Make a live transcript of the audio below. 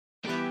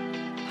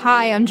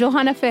Hi, I'm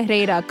Johanna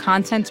Ferreira,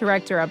 content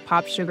director at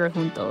Pop Sugar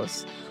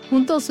Juntos.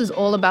 Juntos is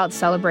all about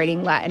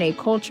celebrating Latinx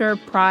culture,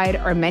 pride,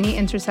 our many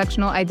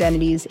intersectional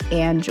identities,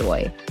 and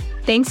joy.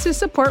 Thanks to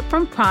support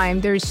from Prime,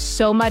 there's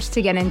so much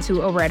to get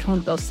into over at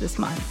Juntos this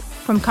month.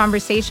 From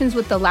conversations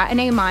with the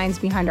Latinx minds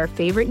behind our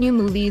favorite new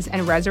movies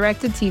and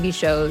resurrected TV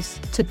shows,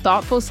 to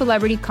thoughtful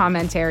celebrity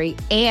commentary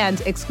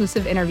and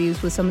exclusive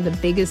interviews with some of the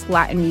biggest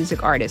Latin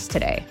music artists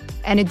today.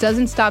 And it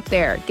doesn't stop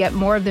there. Get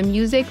more of the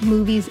music,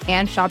 movies,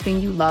 and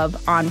shopping you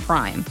love on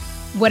Prime.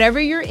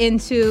 Whatever you're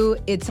into,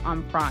 it's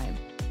on Prime.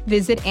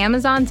 Visit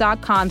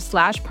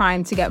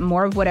Amazon.com/Prime to get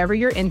more of whatever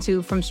you're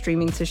into, from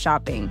streaming to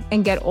shopping.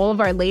 And get all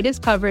of our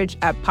latest coverage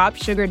at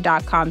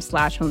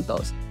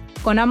popsugar.com/juntos.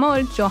 Con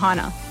amor,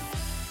 Johanna.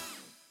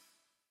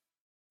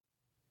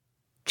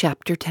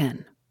 Chapter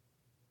 10.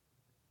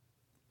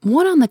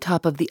 One on the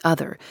top of the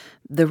other,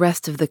 the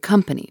rest of the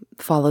company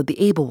followed the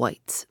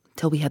Ablewhites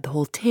till we had the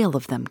whole tale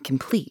of them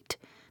complete.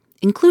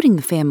 Including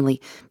the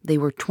family, they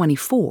were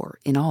 24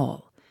 in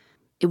all.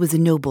 It was a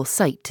noble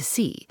sight to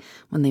see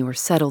when they were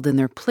settled in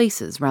their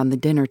places round the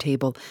dinner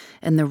table,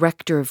 and the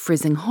rector of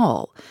Frizzing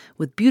Hall,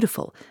 with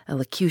beautiful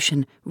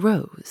elocution,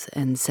 rose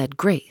and said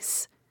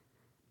grace.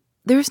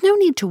 There is no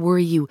need to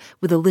worry you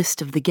with a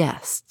list of the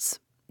guests.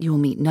 You will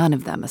meet none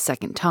of them a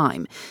second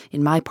time,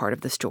 in my part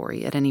of the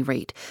story, at any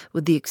rate,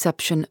 with the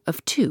exception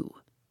of two.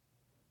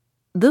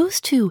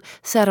 Those two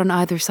sat on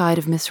either side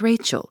of Miss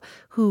Rachel,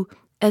 who,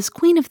 as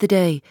queen of the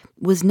day,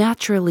 was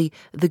naturally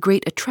the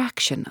great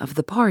attraction of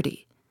the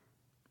party.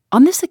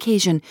 On this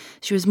occasion,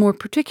 she was more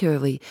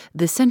particularly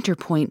the center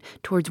point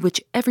towards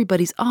which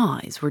everybody's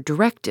eyes were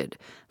directed,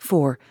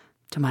 for,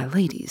 to my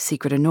lady's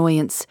secret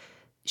annoyance,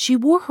 she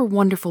wore her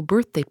wonderful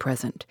birthday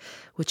present,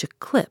 which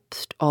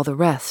eclipsed all the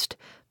rest,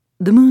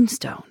 the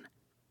Moonstone.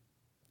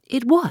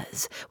 It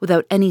was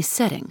without any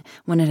setting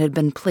when it had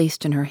been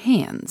placed in her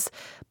hands,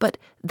 but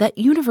that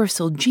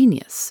universal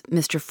genius,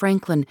 Mr.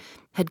 Franklin,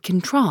 had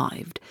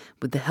contrived,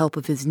 with the help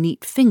of his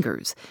neat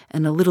fingers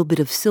and a little bit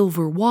of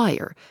silver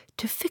wire,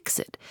 to fix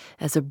it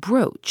as a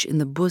brooch in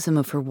the bosom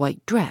of her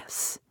white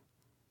dress.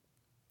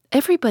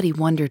 Everybody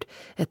wondered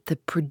at the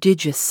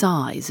prodigious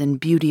size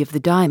and beauty of the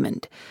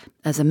diamond,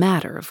 as a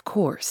matter of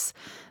course,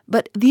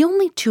 but the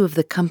only two of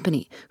the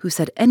company who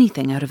said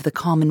anything out of the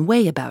common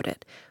way about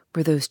it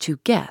were those two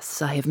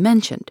guests I have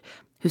mentioned,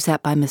 who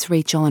sat by Miss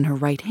Rachel on her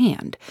right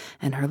hand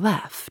and her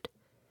left.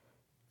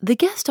 The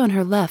guest on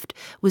her left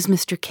was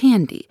Mr.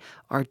 Candy,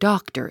 our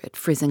doctor at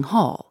Frizzing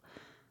Hall.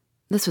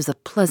 This was a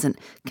pleasant,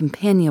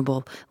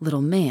 companionable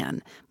little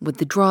man, with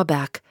the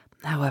drawback,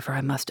 however,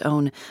 I must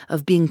own,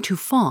 of being too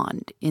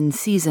fond, in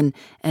season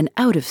and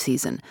out of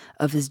season,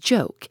 of his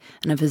joke,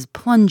 and of his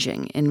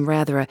plunging in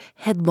rather a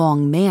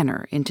headlong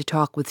manner into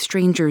talk with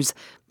strangers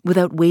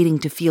without waiting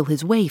to feel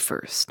his way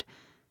first.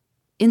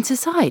 In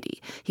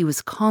society, he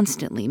was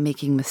constantly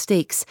making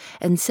mistakes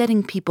and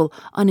setting people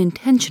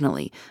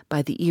unintentionally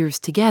by the ears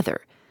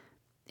together.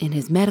 In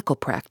his medical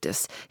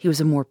practice, he was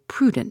a more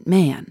prudent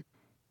man,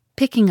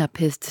 picking up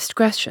his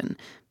discretion,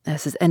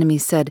 as his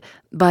enemies said,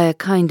 by a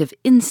kind of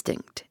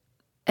instinct,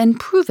 and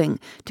proving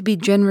to be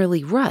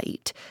generally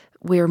right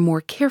where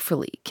more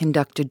carefully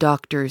conducted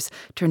doctors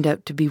turned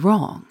out to be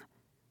wrong.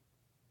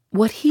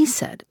 What he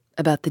said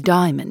about the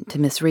diamond to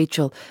Miss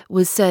Rachel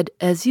was said,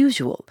 as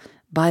usual,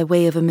 by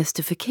way of a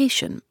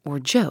mystification or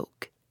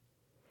joke.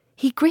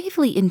 He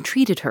gravely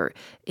entreated her,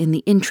 in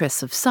the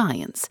interests of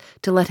science,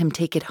 to let him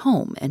take it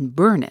home and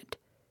burn it.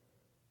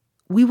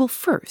 "We will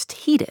first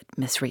heat it,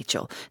 Miss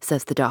Rachel,"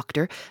 says the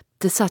doctor,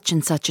 "to such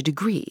and such a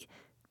degree.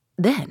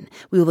 Then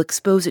we will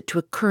expose it to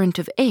a current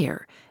of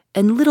air,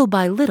 and little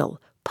by little,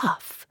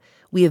 puff,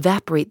 we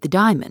evaporate the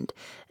diamond,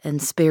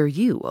 and spare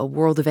you a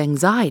world of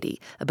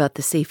anxiety about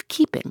the safe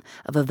keeping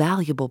of a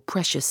valuable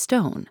precious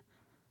stone."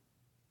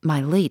 My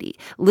lady,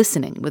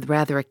 listening with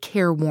rather a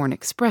careworn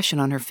expression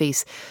on her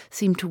face,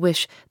 seemed to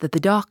wish that the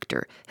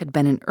doctor had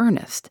been in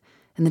earnest,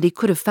 and that he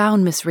could have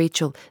found Miss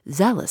Rachel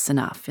zealous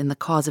enough in the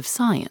cause of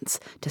science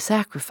to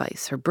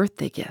sacrifice her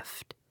birthday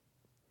gift.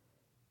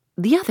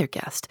 The other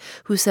guest,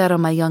 who sat on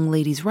my young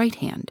lady's right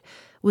hand,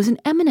 was an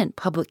eminent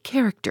public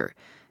character,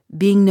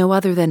 being no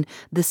other than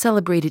the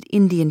celebrated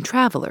Indian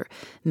traveler,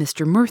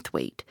 Mr.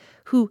 Murthwaite,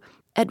 who,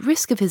 at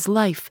risk of his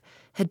life,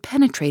 had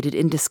penetrated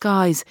in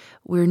disguise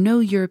where no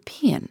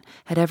European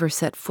had ever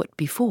set foot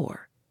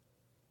before.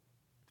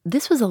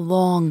 This was a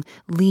long,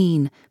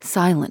 lean,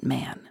 silent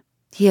man.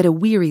 He had a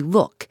weary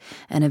look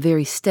and a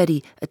very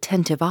steady,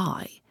 attentive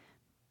eye.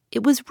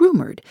 It was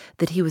rumored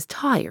that he was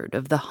tired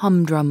of the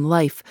humdrum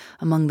life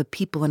among the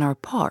people in our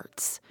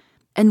parts,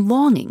 and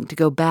longing to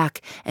go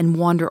back and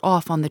wander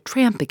off on the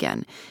tramp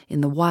again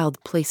in the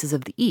wild places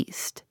of the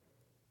East.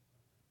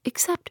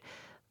 Except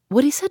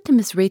what he said to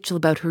Miss Rachel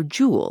about her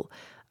jewel,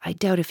 I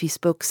doubt if he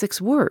spoke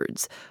 6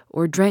 words,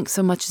 or drank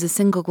so much as a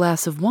single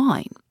glass of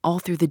wine, all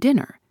through the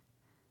dinner.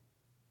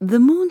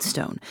 The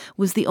Moonstone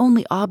was the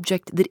only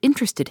object that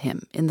interested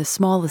him in the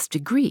smallest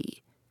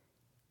degree.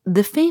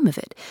 The fame of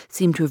it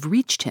seemed to have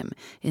reached him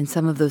in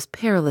some of those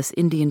perilous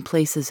Indian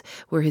places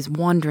where his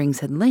wanderings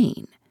had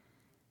lain.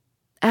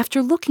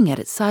 After looking at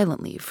it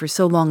silently for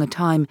so long a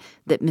time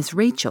that Miss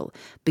Rachel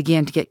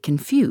began to get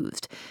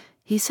confused,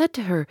 he said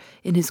to her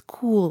in his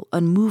cool,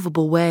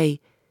 unmovable way,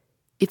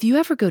 "If you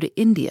ever go to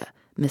India,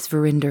 Miss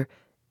Verinder,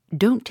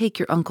 don't take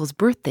your uncle's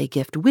birthday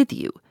gift with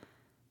you.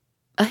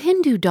 A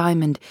Hindu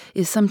diamond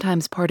is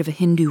sometimes part of a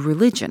Hindu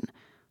religion.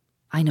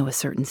 I know a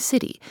certain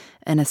city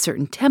and a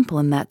certain temple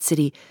in that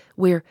city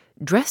where,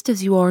 dressed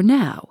as you are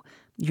now,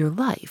 your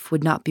life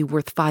would not be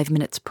worth 5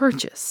 minutes'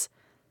 purchase."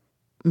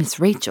 Miss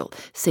Rachel,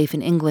 safe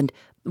in England,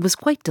 was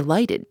quite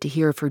delighted to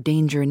hear of her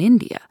danger in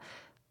India.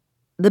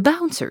 The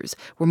bouncers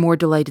were more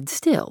delighted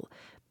still.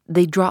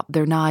 They dropped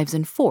their knives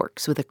and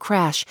forks with a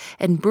crash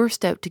and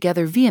burst out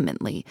together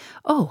vehemently,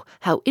 "Oh,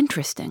 how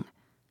interesting!"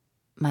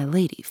 My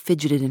lady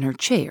fidgeted in her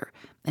chair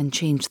and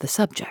changed the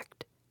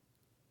subject.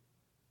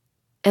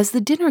 As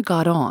the dinner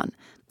got on,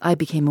 I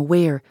became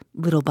aware,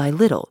 little by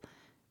little,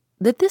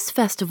 that this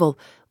festival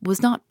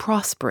was not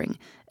prospering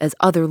as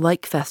other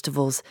like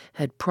festivals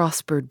had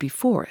prospered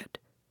before it.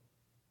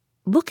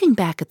 Looking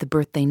back at the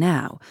birthday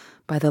now,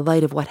 by the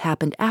light of what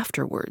happened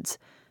afterwards,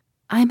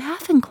 I am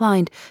half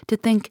inclined to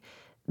think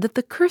that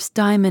the cursed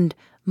diamond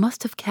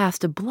must have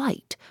cast a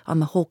blight on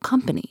the whole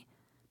company.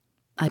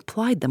 I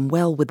plied them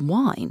well with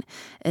wine,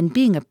 and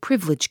being a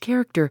privileged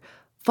character,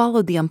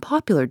 followed the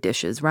unpopular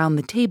dishes round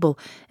the table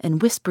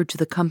and whispered to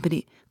the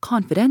company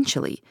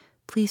confidentially,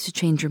 "Please to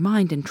change your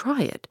mind and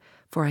try it,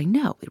 for I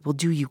know it will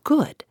do you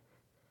good."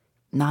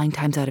 9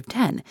 times out of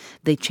 10,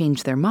 they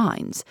changed their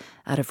minds,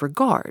 out of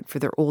regard for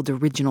their old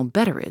original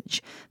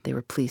betterage, they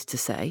were pleased to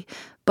say,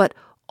 but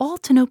all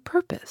to no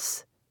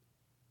purpose.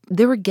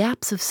 There were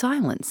gaps of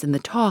silence in the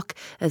talk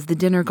as the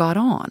dinner got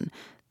on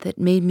that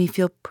made me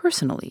feel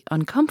personally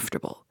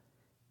uncomfortable.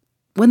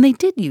 When they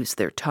did use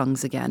their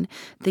tongues again,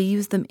 they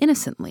used them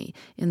innocently,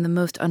 in the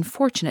most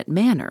unfortunate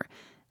manner,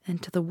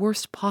 and to the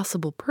worst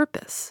possible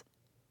purpose.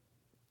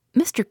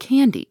 Mr.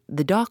 Candy,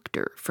 the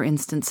doctor, for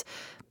instance,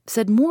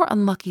 said more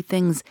unlucky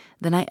things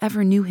than I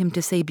ever knew him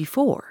to say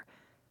before.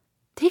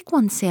 Take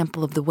one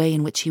sample of the way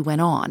in which he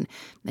went on,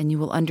 and you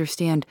will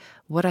understand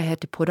what I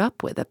had to put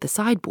up with at the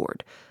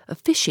sideboard,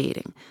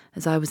 officiating,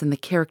 as I was in the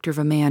character of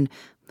a man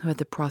who had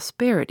the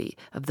prosperity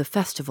of the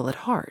festival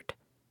at heart.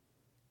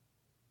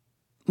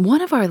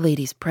 One of our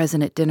ladies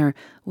present at dinner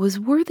was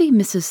worthy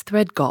Mrs.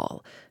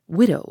 Threadgall,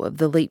 widow of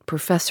the late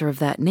professor of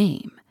that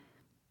name.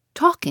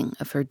 Talking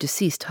of her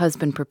deceased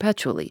husband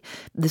perpetually,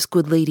 this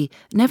good lady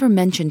never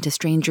mentioned to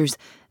strangers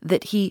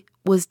that he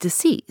was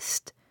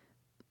deceased.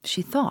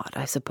 She thought,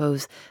 I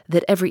suppose,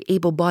 that every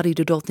able-bodied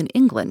adult in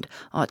England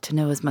ought to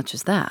know as much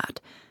as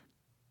that.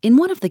 In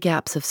one of the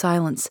gaps of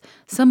silence,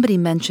 somebody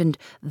mentioned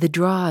the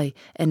dry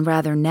and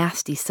rather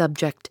nasty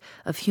subject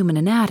of human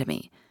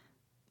anatomy,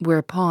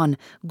 whereupon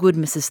good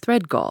Mrs.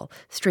 Threadgall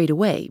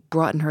straightway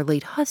brought in her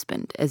late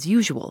husband, as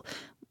usual,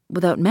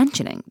 without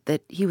mentioning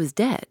that he was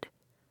dead.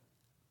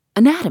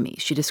 Anatomy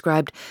she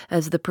described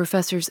as the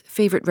professor's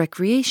favorite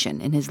recreation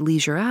in his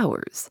leisure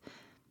hours.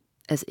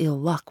 As ill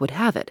luck would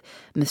have it,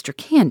 Mr.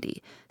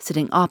 Candy,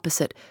 sitting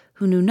opposite,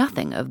 who knew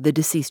nothing of the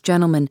deceased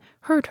gentleman,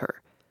 heard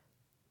her.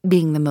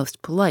 Being the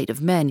most polite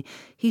of men,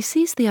 he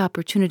seized the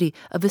opportunity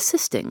of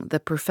assisting the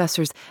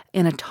professor's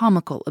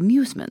anatomical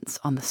amusements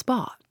on the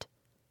spot.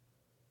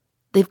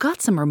 "They've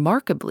got some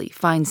remarkably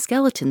fine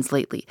skeletons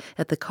lately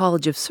at the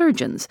College of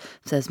Surgeons,"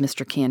 says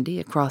Mr. Candy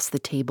across the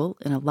table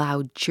in a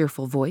loud,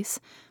 cheerful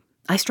voice.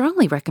 "I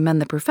strongly recommend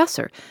the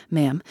professor,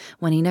 ma'am,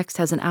 when he next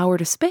has an hour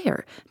to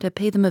spare, to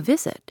pay them a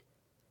visit."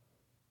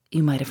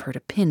 You might have heard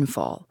a pin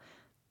fall.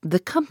 The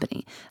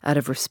company, out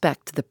of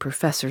respect to the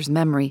professor's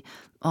memory,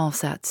 all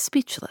sat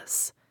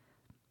speechless.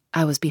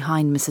 I was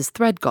behind Mrs.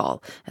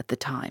 Threadgall at the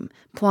time,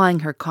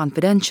 plying her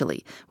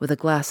confidentially with a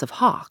glass of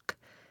hock.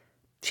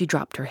 She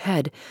dropped her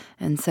head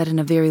and said in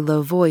a very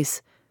low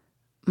voice,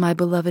 "My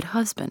beloved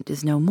husband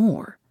is no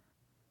more."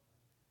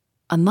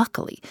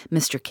 Unluckily,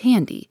 Mr.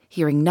 Candy,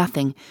 hearing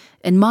nothing,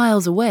 and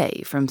miles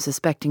away from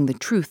suspecting the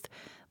truth,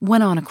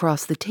 went on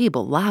across the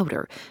table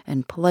louder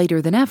and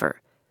politer than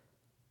ever.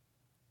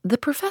 "The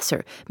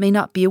professor may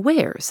not be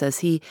aware," says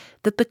he,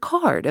 "that the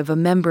card of a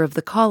member of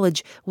the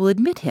college will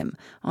admit him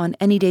on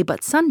any day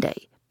but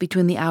Sunday,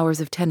 between the hours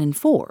of 10 and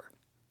 4.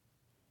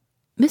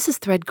 Mrs.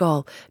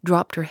 Threadgall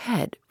dropped her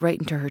head right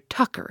into her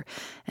tucker,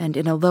 and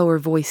in a lower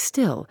voice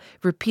still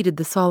repeated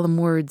the solemn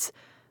words,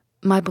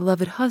 "My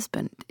beloved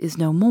husband is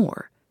no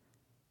more."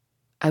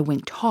 I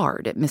winked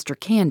hard at Mr.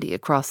 Candy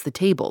across the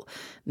table.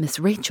 Miss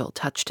Rachel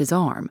touched his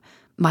arm.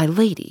 My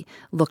lady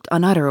looked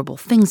unutterable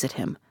things at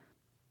him.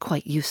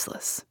 Quite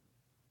useless.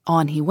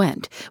 On he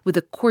went, with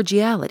a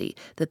cordiality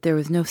that there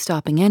was no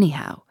stopping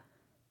anyhow.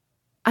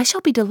 "I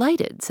shall be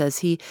delighted," says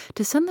he,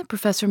 "to send the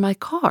professor my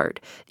card,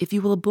 if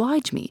you will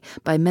oblige me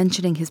by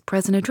mentioning his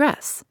present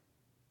address."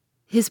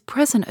 "His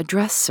present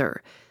address,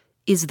 sir,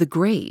 is the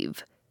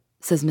grave,"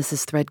 says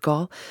Mrs.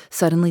 Threadgall,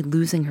 suddenly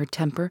losing her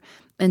temper,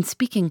 and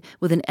speaking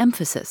with an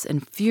emphasis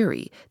and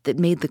fury that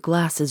made the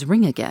glasses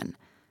ring again.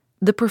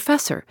 "The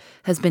professor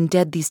has been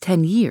dead these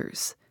 10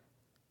 years.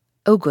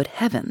 "Oh, good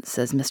heavens,"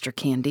 says Mr.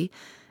 Candy.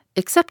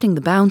 Excepting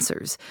the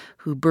bouncers,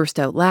 who burst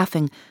out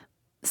laughing,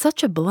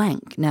 Such a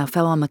blank now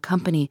fell on the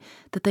company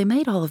that they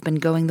might all have been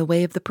going the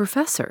way of the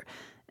professor,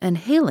 and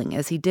hailing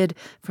as he did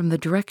from the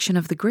direction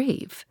of the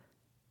grave.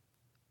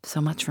 So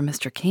much for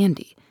Mr.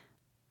 Candy.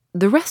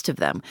 The rest of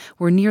them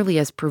were nearly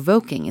as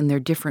provoking in their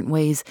different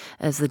ways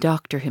as the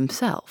doctor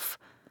himself.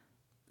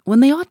 When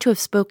they ought to have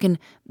spoken,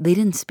 they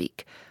didn't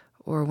speak,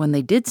 or when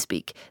they did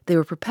speak, they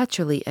were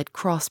perpetually at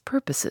cross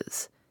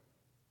purposes.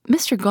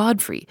 Mr.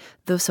 Godfrey,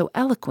 though so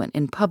eloquent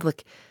in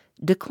public,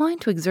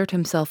 declined to exert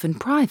himself in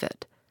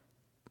private.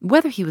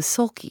 Whether he was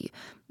sulky,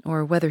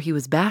 or whether he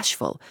was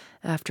bashful,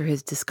 after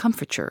his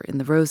discomfiture in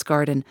the rose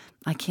garden,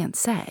 I can't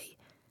say.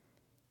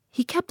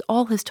 He kept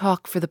all his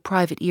talk for the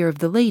private ear of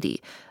the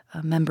lady,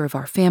 a member of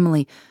our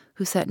family,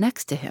 who sat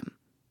next to him.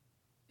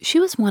 She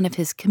was one of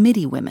his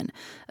committee women,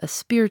 a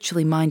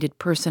spiritually minded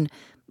person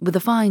with a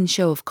fine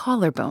show of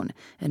collarbone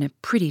and a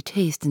pretty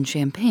taste in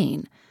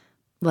champagne.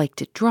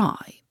 Liked it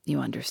dry, you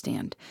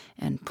understand,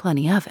 and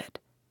plenty of it.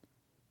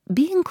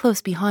 Being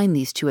close behind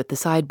these two at the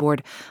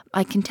sideboard,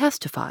 I can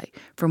testify,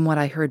 from what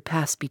I heard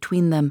pass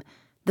between them,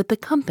 that the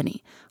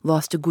company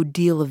lost a good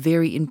deal of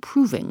very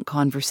improving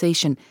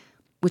conversation,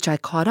 which I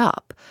caught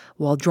up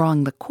while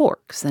drawing the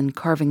corks and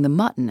carving the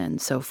mutton and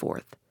so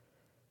forth.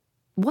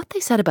 What they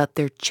said about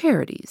their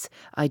charities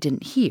I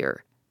didn't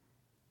hear.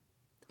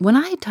 When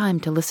I had time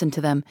to listen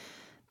to them,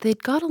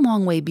 they'd got a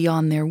long way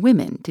beyond their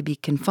women to be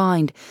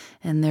confined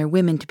and their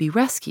women to be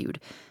rescued,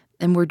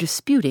 and were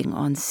disputing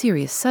on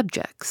serious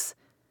subjects.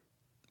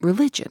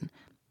 Religion,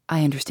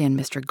 I understand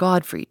Mr.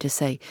 Godfrey to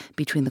say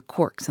between the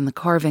corks and the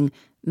carving,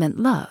 meant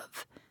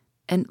love,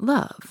 and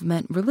love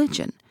meant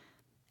religion,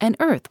 and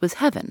earth was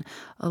heaven,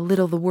 a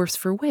little the worse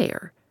for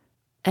wear,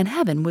 and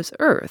heaven was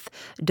earth,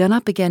 done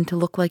up again to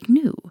look like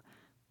new.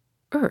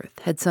 Earth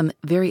had some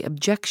very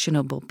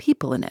objectionable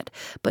people in it,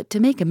 but to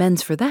make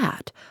amends for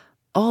that,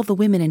 all the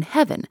women in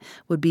heaven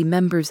would be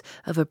members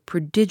of a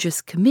prodigious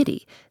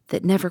committee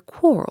that never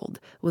quarreled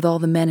with all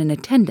the men in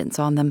attendance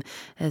on them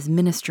as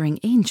ministering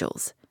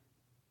angels.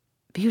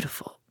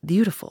 Beautiful,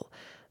 beautiful.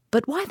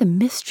 But why the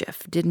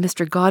mischief did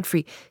Mr.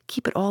 Godfrey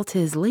keep it all to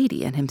his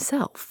lady and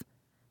himself?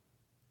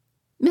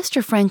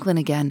 Mr. Franklin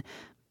again.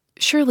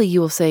 Surely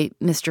you will say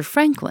Mr.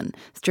 Franklin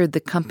stirred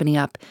the company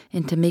up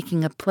into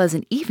making a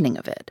pleasant evening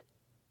of it.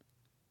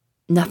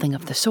 Nothing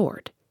of the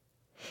sort.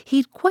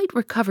 He'd quite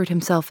recovered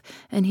himself,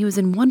 and he was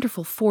in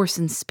wonderful force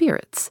and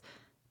spirits,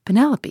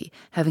 Penelope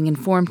having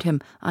informed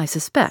him, I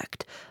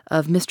suspect,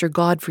 of Mr.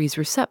 Godfrey's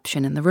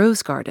reception in the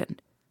rose garden.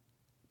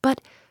 But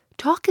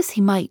talk as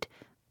he might,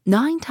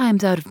 9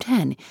 times out of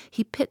 10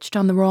 he pitched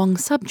on the wrong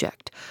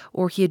subject,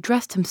 or he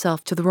addressed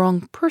himself to the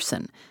wrong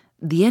person,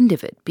 the end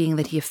of it being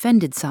that he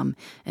offended some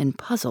and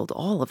puzzled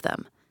all of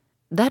them.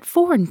 That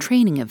foreign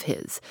training of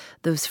his,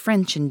 those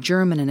French and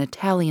German and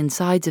Italian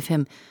sides of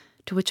him,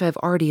 to which I've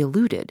already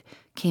alluded,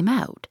 came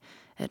out,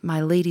 at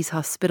my lady's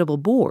hospitable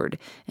board,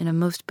 in a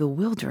most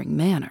bewildering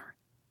manner.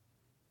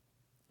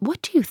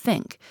 What do you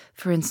think,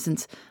 for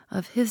instance,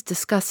 of his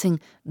discussing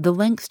the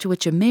lengths to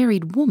which a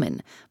married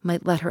woman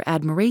might let her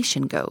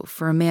admiration go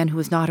for a man who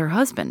was not her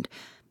husband,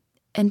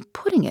 and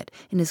putting it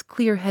in his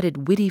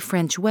clear-headed, witty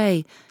French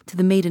way to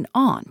the maiden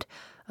aunt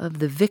of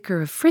the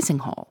vicar of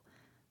Frizinghall?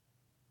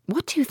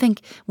 What do you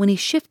think when he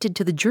shifted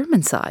to the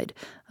German side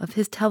of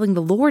his telling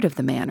the lord of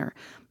the manor,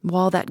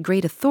 while that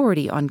great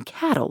authority on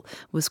cattle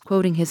was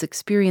quoting his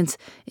experience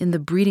in the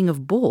breeding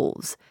of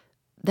bulls,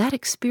 that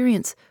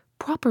experience,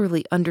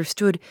 properly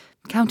understood,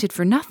 counted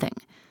for nothing,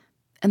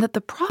 and that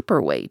the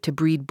proper way to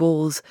breed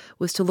bulls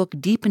was to look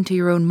deep into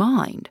your own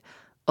mind,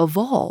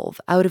 evolve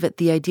out of it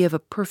the idea of a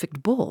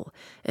perfect bull,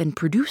 and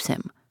produce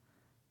him?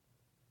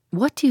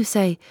 What do you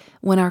say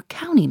when our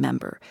county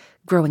member,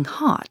 growing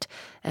hot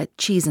at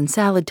cheese and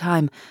salad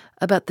time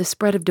about the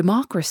spread of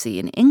democracy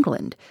in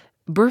England,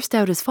 burst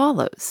out as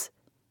follows?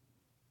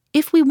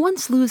 If we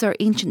once lose our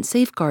ancient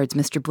safeguards,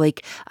 Mr.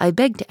 Blake, I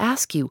beg to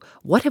ask you,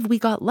 what have we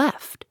got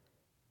left?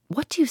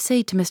 What do you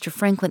say to Mr.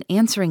 Franklin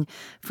answering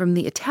from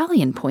the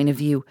Italian point of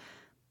view,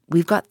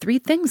 we've got 3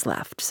 things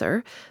left,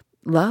 sir,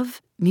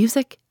 love,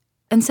 music,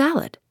 and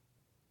salad?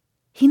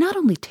 He not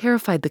only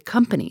terrified the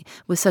company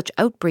with such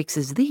outbreaks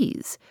as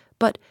these,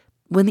 but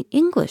when the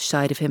English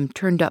side of him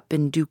turned up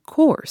in due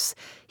course,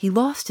 he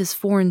lost his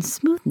foreign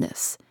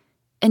smoothness,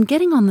 and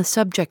getting on the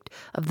subject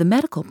of the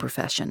medical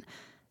profession,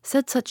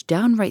 said such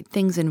downright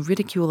things in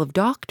ridicule of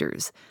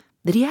doctors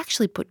that he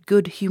actually put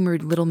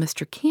good-humored little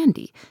Mr.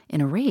 Candy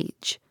in a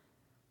rage.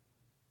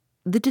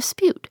 The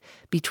dispute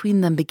between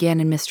them began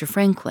in Mr.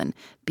 Franklin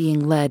being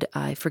led,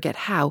 I forget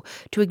how,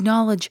 to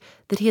acknowledge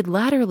that he had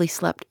latterly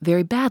slept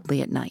very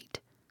badly at night.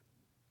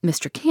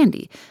 Mr.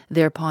 Candy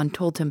thereupon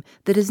told him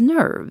that his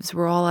nerves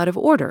were all out of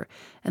order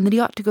and that he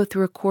ought to go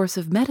through a course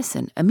of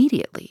medicine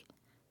immediately.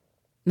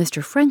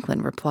 Mr.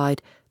 Franklin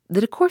replied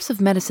that a course of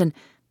medicine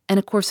and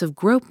a course of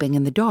groping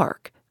in the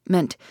dark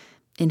meant,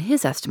 in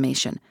his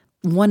estimation,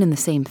 one and the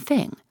same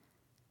thing.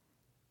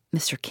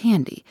 Mr.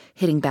 Candy,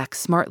 hitting back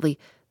smartly,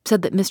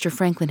 said that Mr.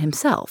 Franklin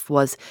himself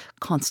was,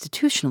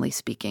 constitutionally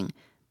speaking,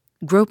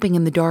 groping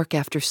in the dark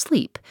after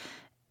sleep,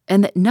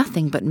 and that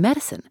nothing but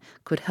medicine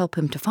could help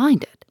him to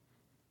find it.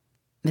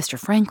 Mr.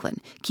 Franklin,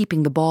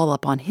 keeping the ball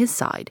up on his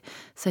side,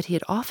 said he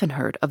had often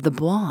heard of the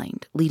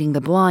blind leading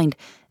the blind,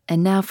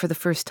 and now for the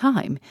first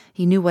time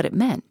he knew what it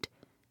meant.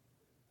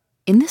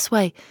 In this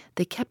way,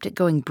 they kept it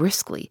going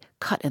briskly,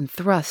 cut and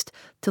thrust,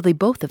 till they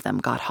both of them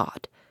got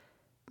hot.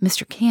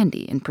 Mr.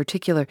 Candy, in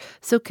particular,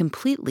 so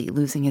completely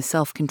losing his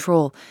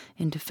self-control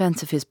in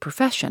defense of his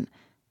profession,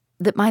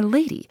 that my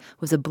lady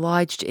was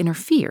obliged to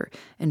interfere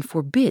and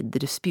forbid the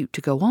dispute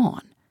to go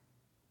on.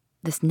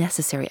 This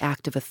necessary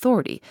act of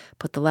authority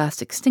put the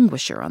last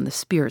extinguisher on the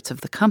spirits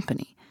of the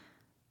company.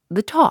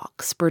 The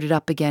talk spurted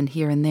up again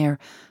here and there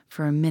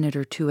for a minute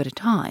or two at a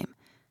time,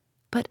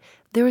 but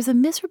there was a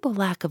miserable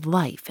lack of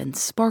life and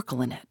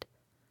sparkle in it.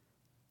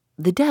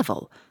 The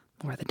devil,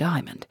 or the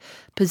diamond,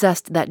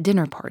 possessed that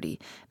dinner party,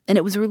 and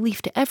it was a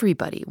relief to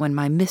everybody when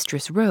my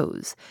mistress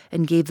rose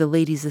and gave the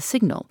ladies a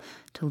signal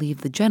to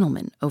leave the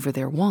gentlemen over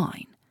their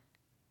wine.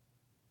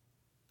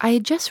 I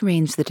had just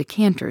ranged the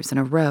decanters in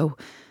a row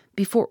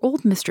before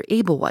old Mr.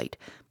 Ablewhite,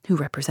 who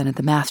represented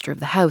the master of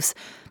the house,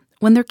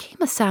 when there came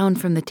a sound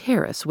from the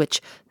terrace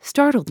which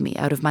startled me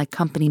out of my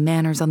company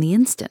manners on the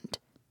instant.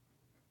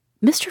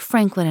 Mr.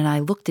 Franklin and I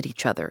looked at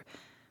each other.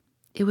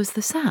 It was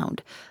the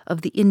sound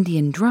of the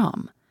Indian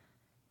drum.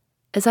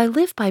 As I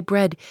live by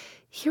bread,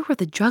 here were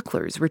the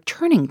jugglers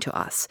returning to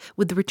us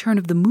with the return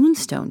of the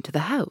Moonstone to the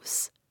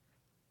house.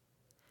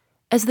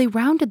 As they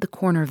rounded the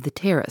corner of the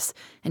terrace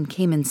and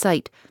came in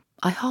sight,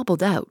 I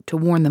hobbled out to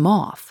warn them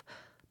off.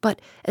 But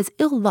as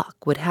ill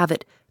luck would have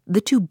it,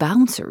 the two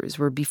bouncers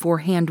were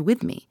beforehand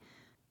with me.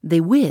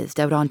 They whizzed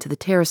out onto the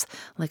terrace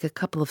like a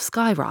couple of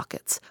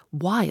skyrockets,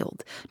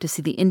 wild to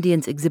see the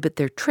Indians exhibit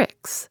their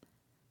tricks.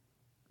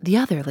 The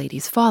other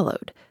ladies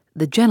followed.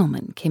 The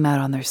gentlemen came out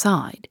on their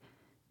side.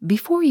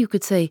 Before you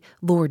could say,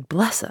 "Lord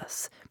bless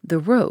us," the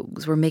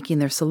rogues were making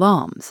their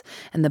salams,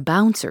 and the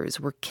bouncers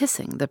were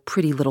kissing the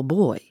pretty little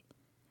boy.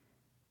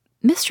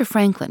 Mr.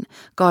 Franklin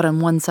got on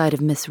one side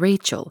of Miss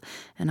Rachel,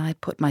 and I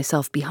put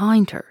myself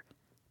behind her.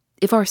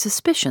 If our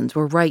suspicions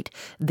were right,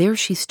 there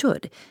she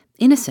stood,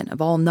 innocent of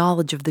all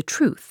knowledge of the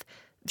truth,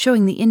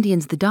 showing the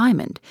Indians the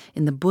diamond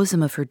in the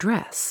bosom of her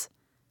dress.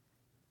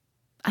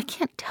 I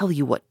can't tell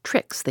you what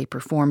tricks they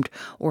performed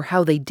or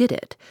how they did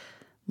it,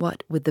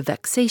 what with the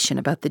vexation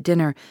about the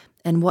dinner,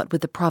 and what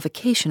with the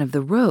provocation of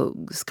the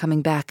rogues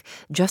coming back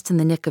just in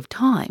the nick of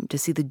time to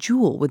see the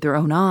jewel with their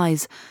own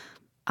eyes.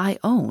 I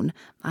own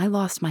I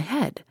lost my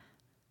head.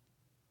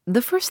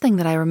 The first thing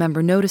that I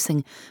remember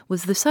noticing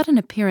was the sudden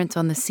appearance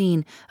on the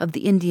scene of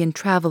the Indian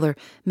traveler,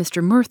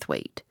 Mr.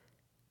 Murthwaite.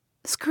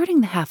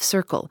 Skirting the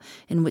half-circle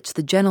in which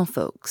the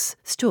gentlefolks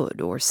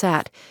stood or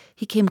sat,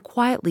 he came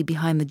quietly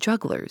behind the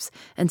jugglers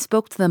and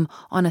spoke to them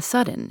on a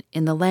sudden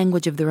in the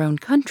language of their own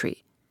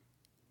country.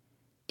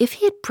 If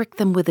he had pricked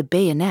them with a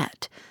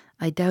bayonet,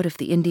 I doubt if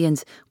the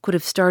Indians could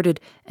have started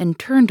and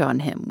turned on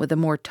him with a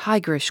more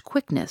tigerish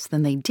quickness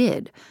than they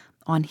did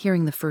on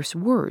hearing the first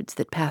words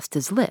that passed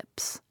his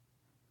lips.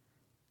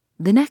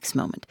 The next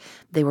moment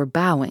they were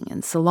bowing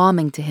and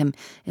salaaming to him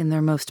in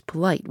their most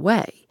polite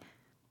way.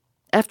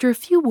 After a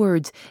few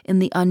words in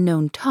the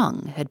unknown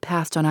tongue had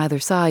passed on either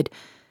side,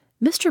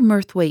 Mr.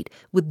 Murthwaite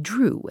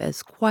withdrew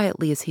as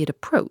quietly as he had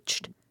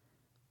approached.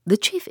 The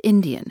chief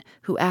Indian,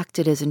 who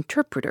acted as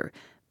interpreter,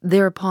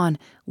 thereupon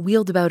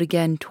wheeled about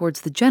again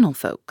towards the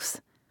gentlefolks.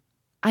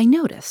 I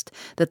noticed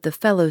that the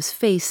fellow's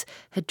face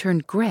had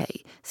turned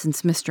gray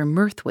since Mr.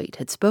 Murthwaite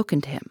had spoken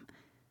to him.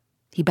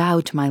 He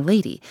bowed to my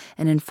lady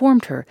and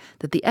informed her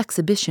that the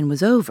exhibition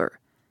was over.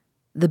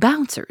 The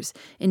bouncers,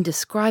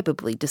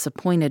 indescribably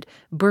disappointed,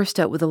 burst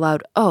out with a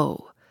loud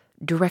 "Oh!"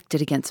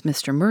 directed against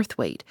Mr.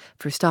 Murthwaite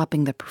for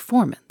stopping the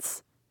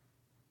performance.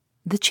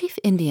 The chief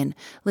Indian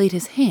laid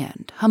his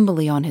hand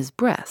humbly on his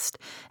breast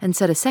and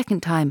said a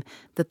second time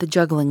that the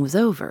juggling was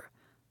over.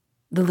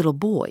 The little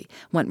boy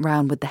went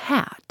round with the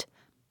hat.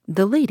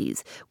 The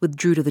ladies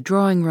withdrew to the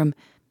drawing-room,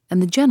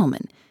 and the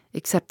gentlemen,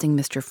 excepting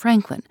Mr.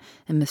 Franklin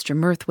and Mr.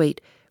 Murthwaite,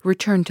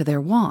 returned to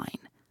their wine.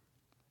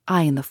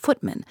 I and the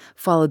footman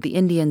followed the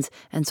Indians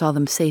and saw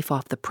them safe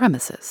off the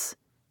premises.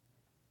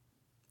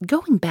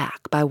 Going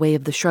back by way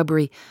of the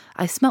shrubbery,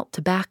 I smelt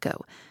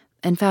tobacco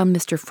and found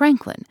Mr.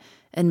 Franklin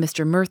and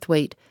Mr.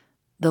 Murthwaite,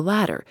 the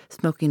latter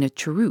smoking a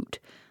cheroot,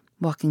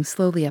 walking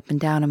slowly up and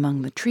down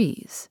among the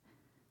trees.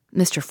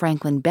 Mr.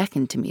 Franklin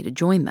beckoned to me to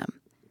join them.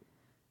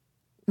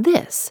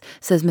 "This,"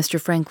 says Mr.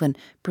 Franklin,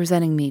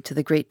 presenting me to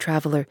the great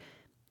traveler,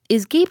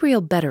 "is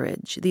Gabriel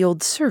Betteridge, the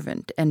old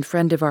servant and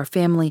friend of our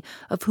family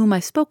of whom I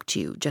spoke to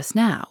you just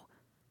now.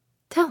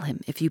 Tell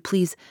him, if you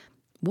please,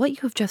 what you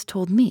have just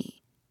told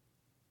me."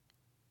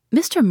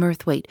 Mr.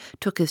 Murthwaite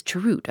took his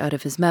cheroot out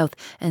of his mouth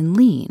and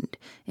leaned,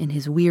 in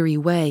his weary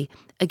way,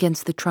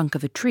 against the trunk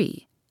of a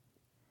tree.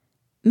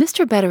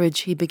 "Mr.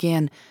 Betteridge," he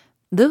began,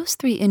 "those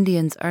three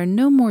Indians are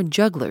no more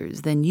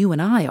jugglers than you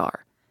and I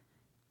are."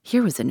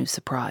 Here was a new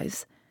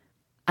surprise.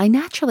 I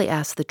naturally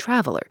asked the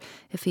traveler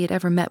if he had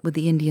ever met with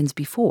the Indians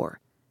before.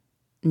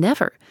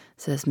 "Never,"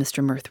 says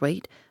Mr.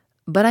 Murthwaite,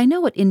 "but I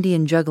know what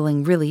Indian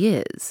juggling really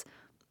is.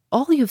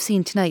 All you have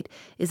seen tonight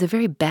is a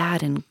very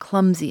bad and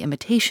clumsy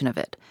imitation of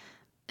it.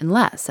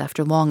 Unless,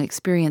 after long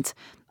experience,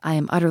 I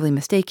am utterly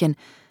mistaken,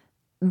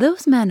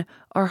 those men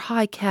are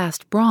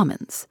high-caste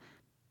Brahmins.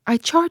 I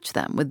charged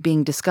them with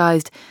being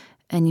disguised,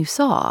 and you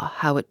saw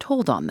how it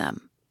told on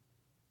them.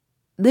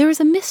 There is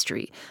a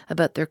mystery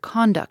about their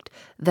conduct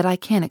that I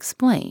can't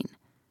explain.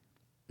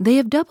 They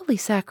have doubly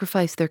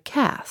sacrificed their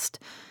caste,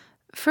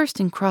 first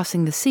in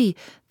crossing the sea,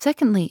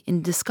 secondly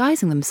in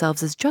disguising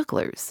themselves as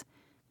jugglers.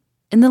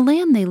 In the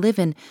land they live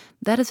in,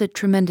 that is a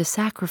tremendous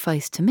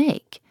sacrifice to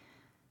make.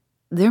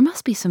 There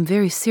must be some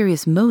very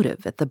serious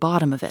motive at the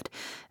bottom of it,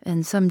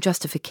 and some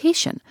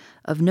justification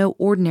of no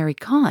ordinary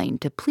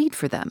kind to plead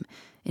for them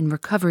in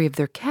recovery of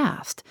their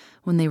caste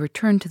when they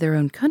return to their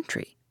own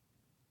country.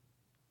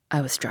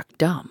 I was struck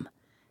dumb.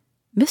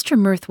 Mr.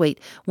 Murthwaite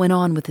went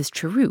on with his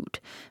cheroot.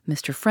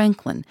 Mr.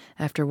 Franklin,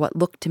 after what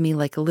looked to me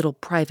like a little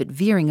private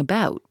veering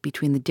about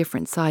between the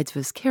different sides of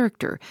his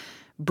character,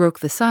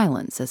 broke the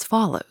silence as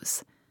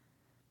follows.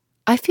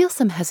 I feel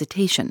some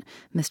hesitation,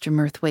 Mr.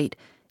 Murthwaite,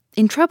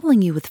 in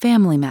troubling you with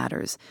family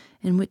matters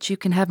in which you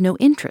can have no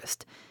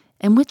interest,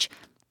 and which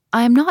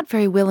I am not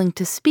very willing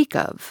to speak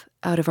of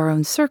out of our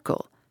own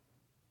circle.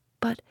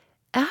 But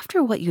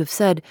after what you have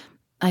said,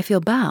 I feel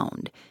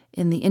bound,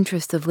 in the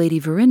interest of Lady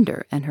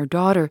Verinder and her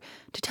daughter,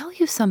 to tell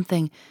you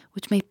something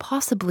which may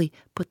possibly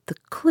put the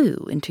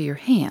clue into your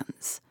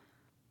hands.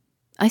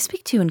 I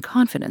speak to you in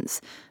confidence.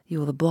 You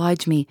will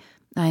oblige me,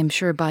 I am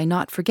sure, by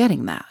not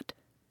forgetting that.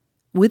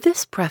 With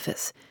this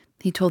preface,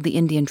 he told the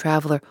Indian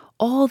traveler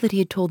all that he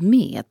had told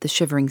me at the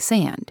Shivering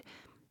Sand.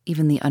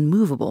 Even the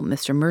unmovable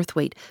Mr.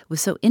 Murthwaite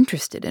was so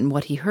interested in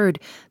what he heard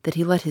that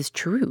he let his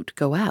cheroot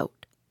go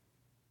out.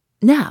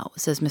 Now,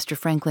 says Mr.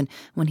 Franklin,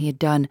 when he had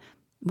done,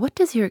 what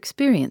does your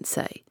experience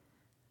say?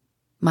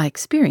 My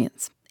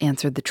experience,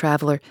 answered the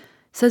traveler,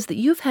 says that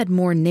you've had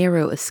more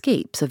narrow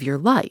escapes of your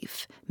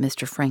life,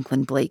 Mr.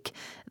 Franklin Blake,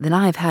 than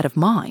I've had of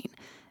mine,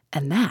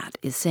 and that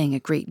is saying a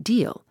great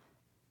deal.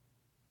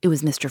 It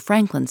was Mr.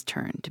 Franklin's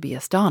turn to be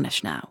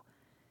astonished now.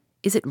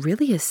 Is it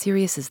really as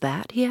serious as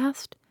that? He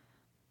asked.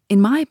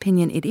 In my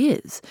opinion, it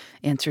is,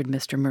 answered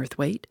Mr.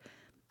 Murthwaite.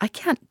 I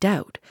can't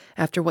doubt,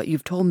 after what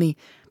you've told me,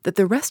 that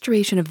the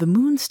restoration of the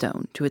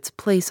Moonstone to its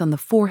place on the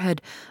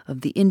forehead of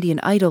the Indian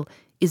idol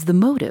is the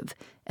motive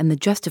and the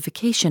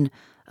justification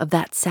of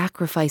that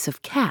sacrifice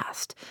of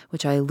caste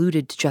which I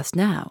alluded to just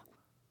now.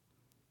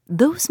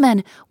 Those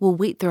men will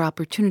wait their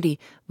opportunity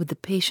with the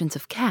patience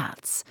of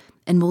cats,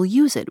 and will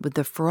use it with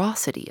the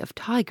ferocity of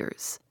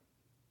tigers.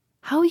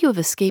 How you have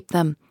escaped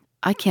them,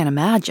 I can't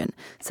imagine,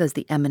 says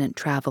the eminent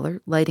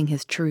traveler, lighting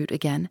his cheroot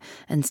again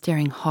and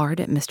staring hard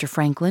at Mr.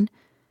 Franklin.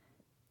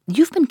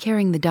 You've been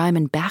carrying the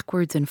diamond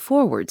backwards and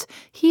forwards,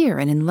 here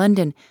and in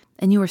London,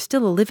 and you are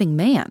still a living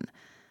man.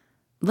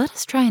 Let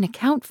us try and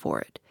account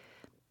for it.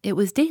 It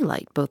was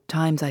daylight both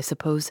times, I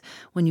suppose,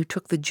 when you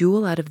took the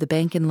jewel out of the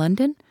bank in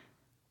London?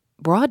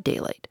 Broad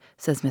daylight,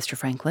 says Mr.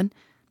 Franklin.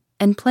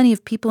 And plenty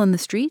of people in the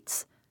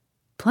streets?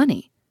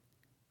 Plenty.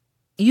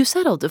 You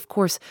settled, of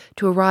course,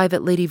 to arrive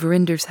at Lady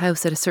Verinder's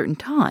house at a certain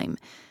time.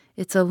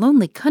 It's a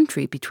lonely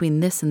country between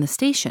this and the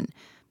station.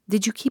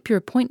 Did you keep your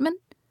appointment?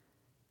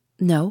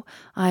 No,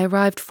 I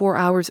arrived 4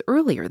 hours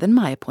earlier than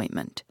my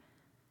appointment.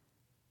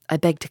 I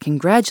beg to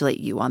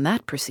congratulate you on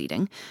that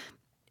proceeding.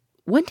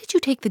 When did you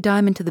take the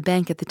diamond to the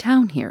bank at the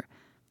town here?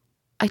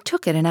 I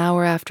took it an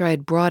hour after I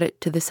had brought it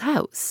to this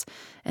house,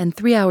 and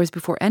 3 hours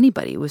before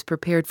anybody was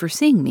prepared for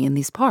seeing me in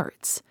these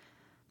parts.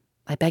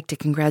 I beg to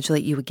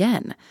congratulate you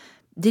again.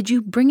 Did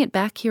you bring it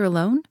back here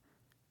alone?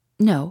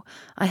 No,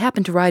 I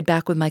happened to ride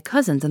back with my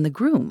cousins and the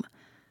groom.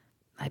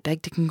 I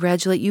beg to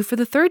congratulate you for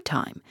the third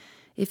time.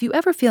 If you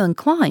ever feel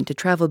inclined to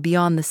travel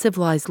beyond the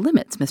civilized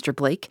limits, Mr.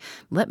 Blake,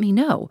 let me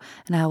know,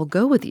 and I will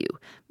go with you.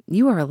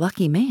 You are a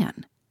lucky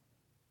man.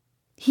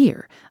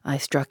 Here I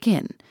struck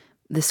in.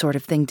 This sort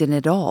of thing didn't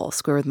at all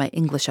square with my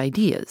English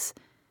ideas.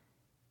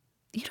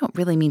 You don't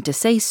really mean to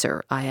say,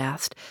 sir, I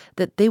asked,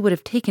 that they would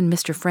have taken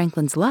Mr.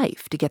 Franklin's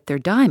life to get their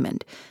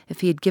diamond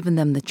if he had given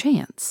them the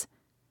chance?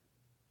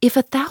 If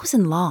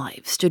 1,000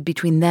 lives stood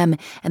between them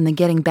and the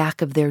getting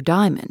back of their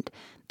diamond,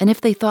 and if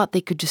they thought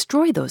they could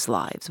destroy those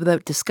lives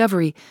without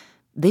discovery,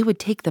 they would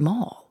take them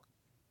all.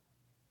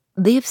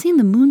 They have seen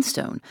the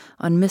Moonstone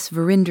on Miss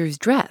Verinder's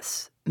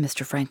dress,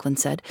 Mr. Franklin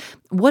said.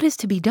 What is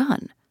to be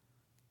done?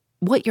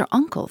 What your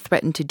uncle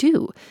threatened to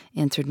do,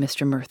 answered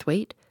Mr.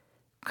 Murthwaite.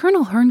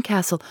 Colonel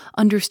Herncastle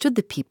understood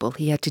the people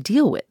he had to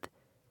deal with.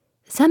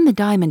 Send the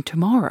diamond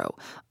tomorrow,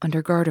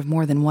 under guard of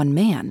more than one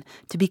man,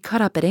 to be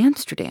cut up at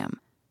Amsterdam.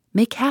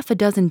 Make 6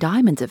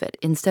 diamonds of it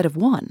instead of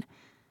 1.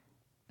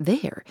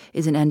 There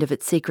is an end of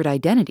its sacred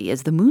identity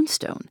as the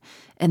Moonstone,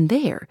 and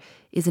there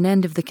is an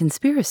end of the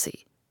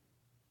conspiracy.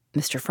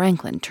 Mr.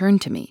 Franklin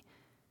turned to me.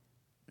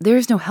 There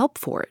is no help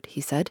for it,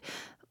 he said.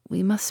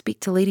 We must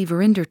speak to Lady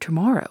Verinder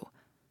tomorrow.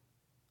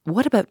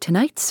 What about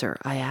tonight, sir?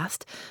 I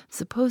asked.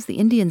 Suppose the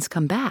Indians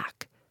come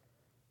back?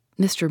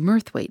 Mr.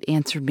 Murthwaite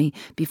answered me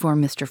before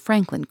Mr.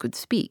 Franklin could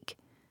speak.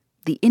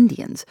 The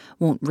Indians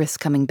won't risk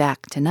coming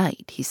back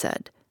tonight, he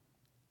said.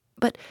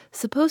 But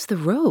suppose the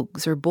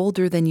rogues are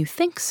bolder than you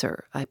think,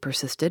 sir, I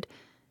persisted.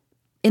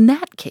 "In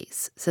that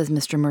case," says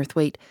Mr.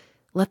 Mirthwaite,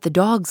 "let the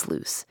dogs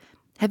loose.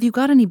 Have you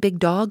got any big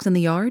dogs in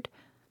the yard?"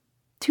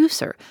 "Two,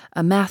 sir,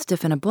 a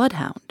mastiff and a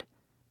bloodhound."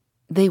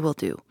 "They will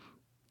do.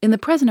 In the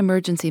present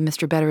emergency,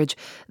 Mr. Betteridge,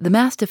 the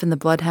mastiff and the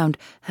bloodhound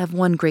have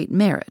one great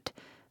merit.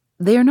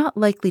 They are not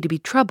likely to be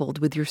troubled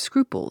with your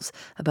scruples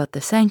about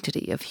the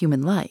sanctity of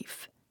human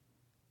life."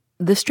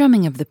 The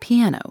strumming of the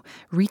piano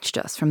reached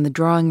us from the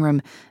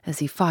drawing-room as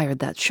he fired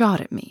that shot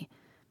at me.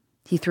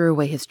 He threw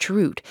away his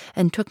cheroot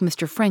and took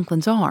Mr.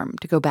 Franklin's arm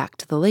to go back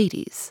to the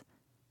ladies.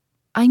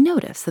 I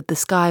noticed that the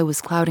sky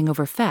was clouding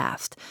over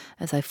fast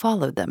as I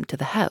followed them to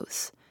the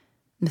house.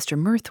 Mr.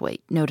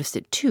 Mirthwaite noticed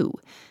it too.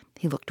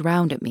 He looked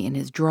round at me in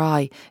his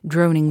dry,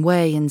 droning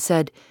way and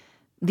said,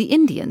 "The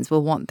Indians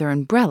will want their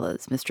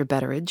umbrellas, Mr.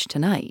 Betteridge,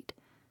 tonight."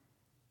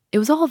 It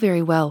was all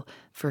very well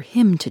for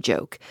him to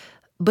joke,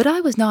 but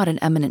I was not an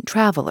eminent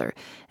traveler,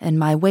 and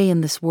my way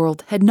in this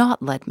world had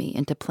not led me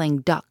into playing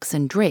ducks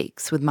and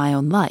drakes with my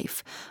own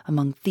life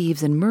among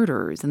thieves and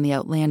murderers in the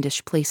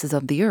outlandish places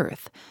of the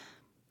earth.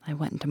 I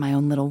went into my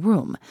own little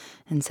room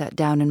and sat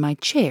down in my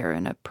chair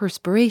in a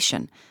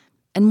perspiration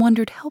and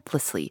wondered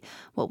helplessly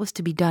what was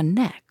to be done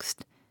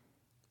next.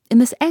 In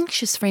this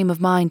anxious frame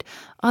of mind,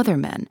 other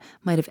men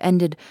might have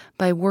ended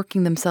by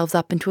working themselves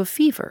up into a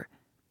fever.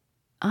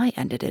 I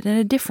ended it in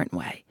a different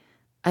way.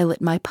 I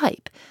lit my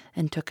pipe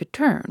and took a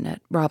turn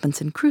at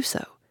Robinson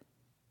Crusoe.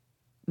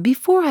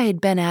 Before I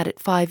had been at it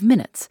 5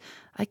 minutes,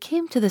 I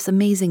came to this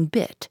amazing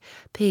bit,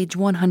 page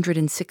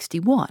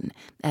 161,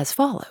 as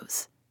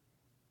follows.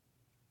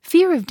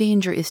 "Fear of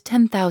danger is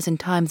 10,000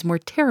 times more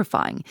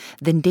terrifying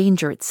than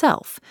danger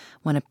itself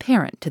when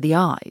apparent to the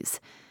eyes.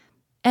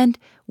 And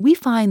we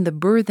find the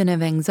burthen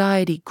of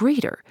anxiety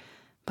greater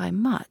by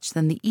much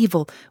than the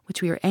evil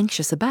which we are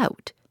anxious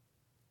about."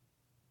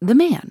 The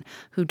man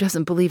who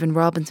doesn't believe in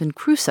Robinson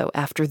Crusoe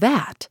after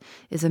that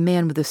is a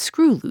man with a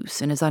screw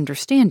loose in his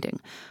understanding,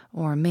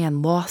 or a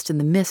man lost in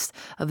the mists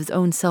of his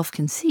own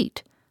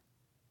self-conceit.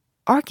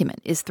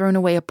 Argument is thrown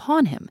away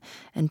upon him,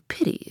 and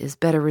pity is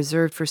better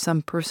reserved for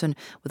some person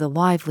with a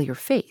livelier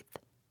faith.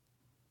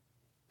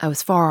 I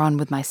was far on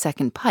with my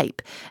second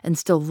pipe, and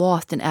still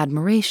lost in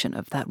admiration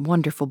of that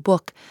wonderful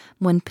book,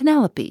 when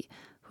Penelope,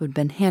 who had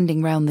been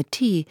handing round the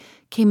tea,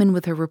 came in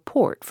with her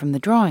report from the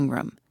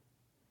drawing-room.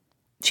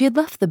 She had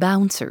left the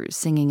bouncers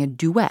singing a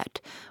duet,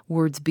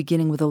 words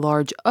beginning with a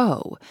large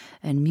O,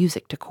 and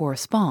music to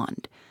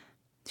correspond.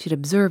 She had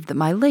observed that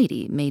my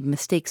lady made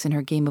mistakes in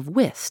her game of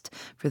whist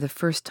for the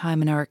first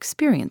time in our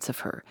experience of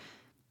her.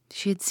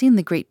 She had seen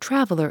the great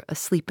traveller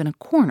asleep in a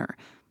corner.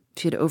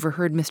 She had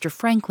overheard Mr.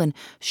 Franklin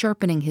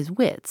sharpening his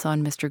wits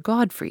on Mr.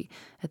 Godfrey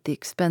at the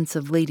expense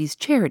of ladies'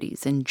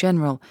 charities in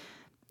general,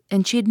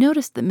 and she had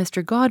noticed that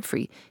Mr.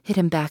 Godfrey hit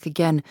him back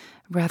again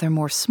rather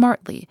more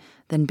smartly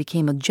than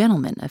became a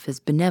gentleman of his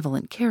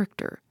benevolent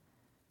character.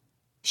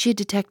 She had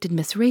detected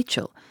Miss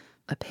Rachel,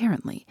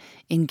 apparently,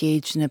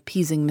 engaged in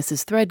appeasing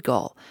Mrs.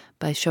 Threadgall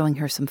by showing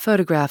her some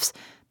photographs,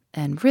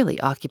 and really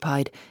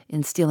occupied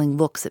in stealing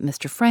looks at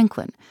Mr.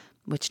 Franklin,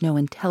 which no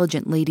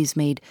intelligent lady's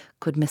maid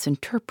could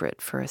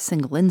misinterpret for a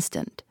single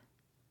instant.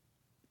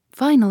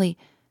 Finally,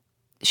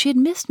 she had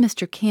missed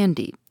Mr.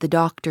 Candy, the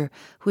doctor,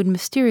 who had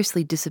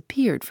mysteriously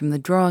disappeared from the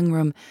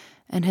drawing-room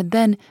and had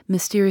then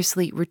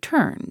mysteriously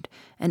returned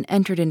and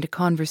entered into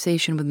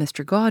conversation with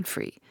Mr.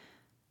 Godfrey.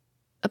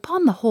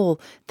 Upon the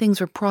whole,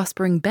 things were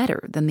prospering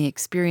better than the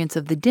experience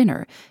of the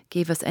dinner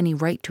gave us any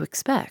right to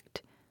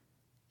expect.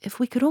 If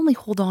we could only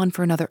hold on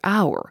for another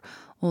hour,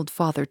 old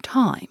Father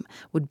Time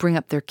would bring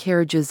up their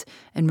carriages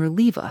and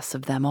relieve us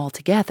of them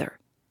altogether.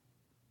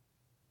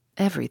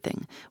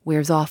 Everything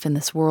wears off in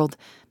this world,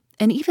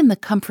 and even the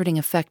comforting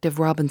effect of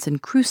Robinson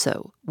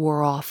Crusoe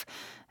wore off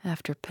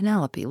after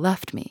Penelope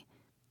left me.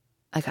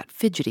 I got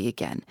fidgety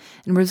again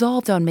and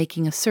resolved on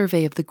making a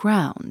survey of the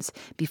grounds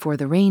before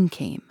the rain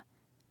came.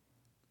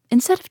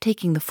 Instead of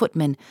taking the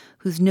footman,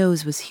 whose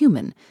nose was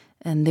human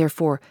and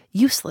therefore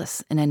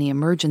useless in any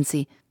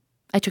emergency,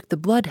 I took the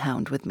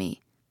bloodhound with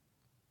me.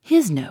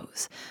 His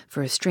nose,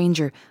 for a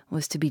stranger,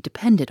 was to be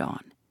depended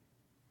on.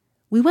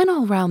 We went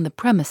all round the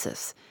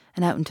premises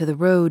and out into the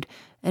road,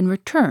 and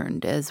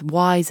returned as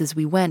wise as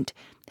we went,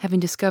 having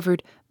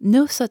discovered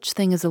no such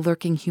thing as a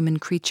lurking human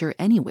creature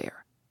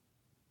anywhere.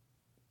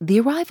 The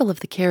arrival of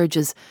the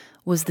carriages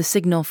was the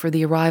signal for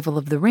the arrival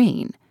of the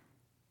rain.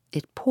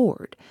 It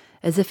poured,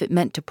 as if it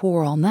meant to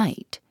pour all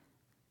night.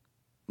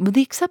 With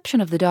the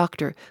exception of the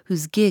doctor,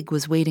 whose gig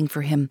was waiting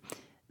for him,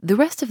 the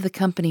rest of the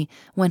company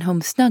went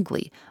home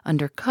snugly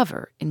under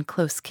cover in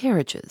close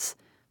carriages.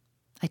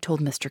 I told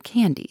Mr.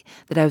 Candy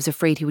that I was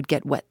afraid he would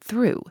get wet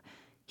through.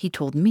 He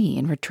told me,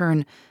 in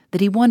return, that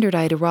he wondered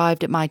I had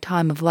arrived at my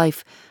time of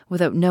life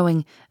without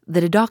knowing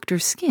that a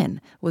doctor's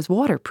skin was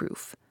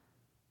waterproof.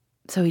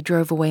 So he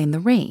drove away in the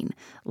rain,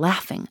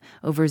 laughing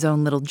over his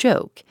own little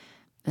joke,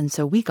 and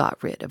so we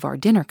got rid of our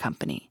dinner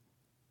company.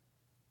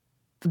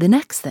 The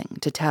next thing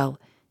to tell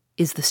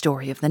is the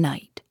story of the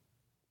night.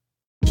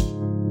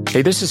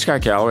 Hey, this is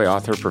Scott Galloway,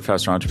 author,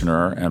 professor,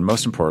 entrepreneur, and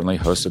most importantly,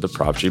 host of the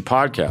Prop G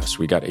podcast.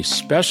 We got a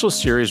special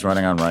series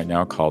running on right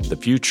now called The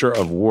Future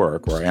of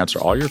Work, where I answer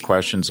all your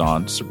questions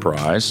on,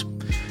 surprise,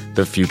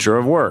 the future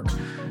of work.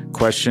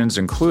 Questions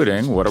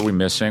including, what are we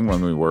missing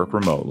when we work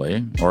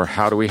remotely? Or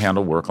how do we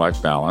handle work-life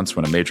balance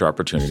when a major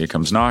opportunity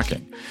comes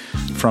knocking?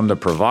 From the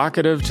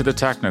provocative to the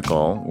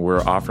technical,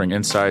 we're offering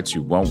insights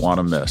you won't want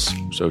to miss.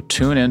 So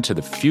tune in to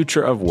The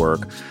Future of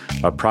Work,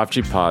 a Prop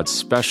G Pod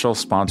special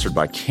sponsored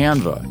by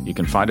Canva. You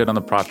can find it on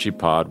the Prop G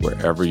Pod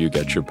wherever you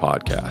get your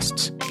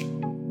podcasts.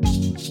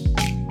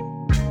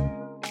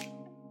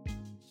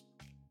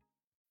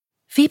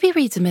 Phoebe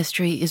Reads a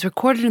Mystery is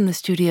recorded in the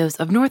studios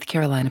of North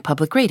Carolina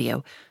Public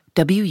Radio,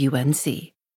 WUNC.